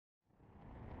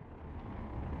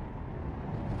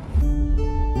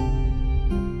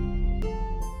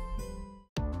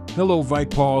Hello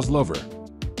vitepos lover.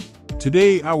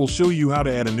 Today I will show you how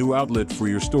to add a new outlet for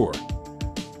your store.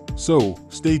 So,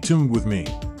 stay tuned with me.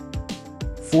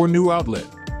 For new outlet,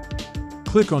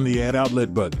 click on the Add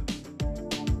Outlet button.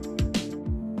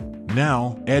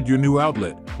 Now, add your new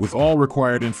outlet with all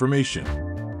required information.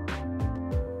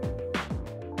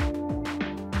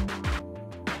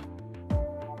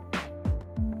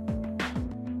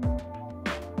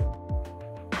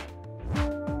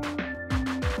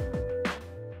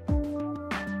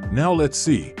 Now let's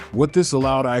see what this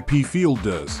allowed IP field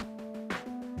does.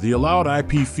 The allowed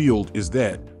IP field is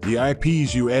that the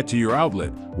IPs you add to your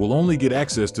outlet will only get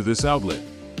access to this outlet.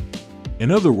 In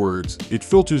other words, it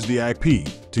filters the IP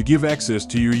to give access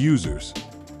to your users.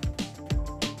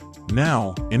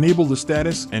 Now, enable the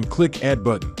status and click Add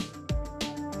button.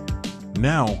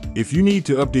 Now, if you need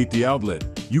to update the outlet,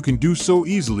 you can do so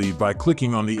easily by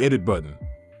clicking on the Edit button.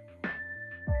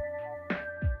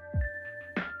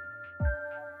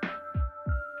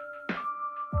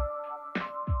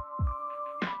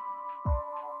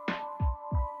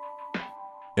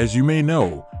 As you may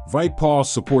know, vitepos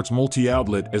supports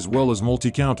multi-outlet as well as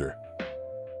multi-counter.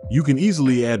 You can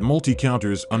easily add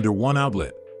multi-counters under one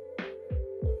outlet.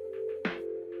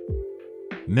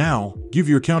 Now, give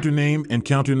your counter name and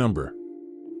counter number.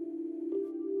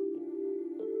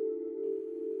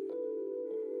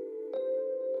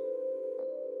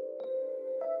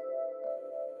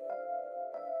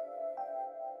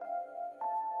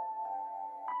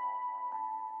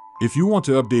 If you want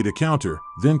to update a counter,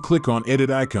 then click on Edit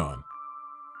icon.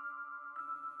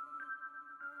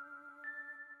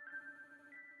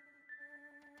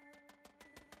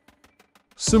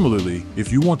 Similarly,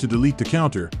 if you want to delete the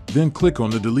counter, then click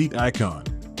on the Delete icon.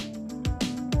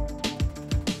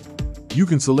 You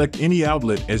can select any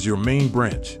outlet as your main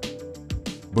branch.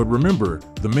 But remember,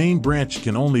 the main branch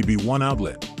can only be one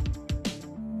outlet.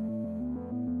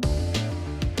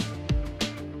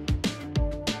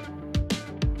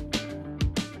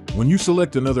 When you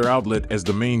select another outlet as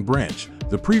the main branch,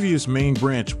 the previous main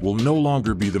branch will no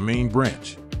longer be the main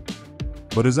branch.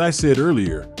 But as I said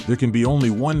earlier, there can be only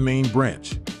one main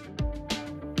branch.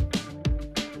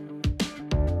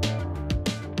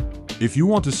 If you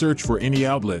want to search for any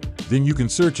outlet, then you can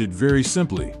search it very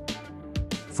simply.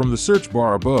 From the search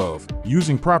bar above,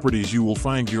 using properties, you will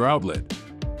find your outlet.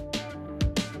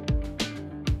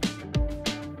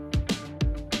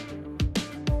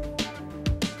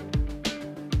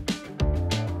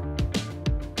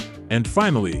 And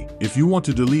finally, if you want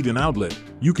to delete an outlet,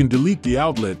 you can delete the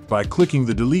outlet by clicking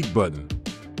the Delete button.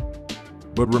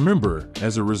 But remember,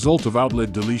 as a result of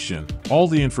outlet deletion, all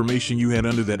the information you had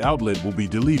under that outlet will be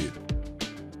deleted.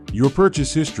 Your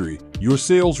purchase history, your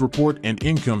sales report, and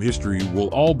income history will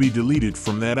all be deleted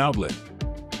from that outlet.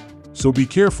 So be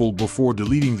careful before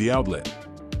deleting the outlet.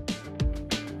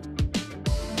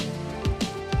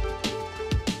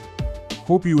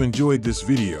 Hope you enjoyed this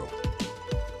video.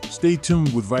 Stay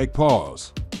tuned with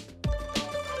vitepos.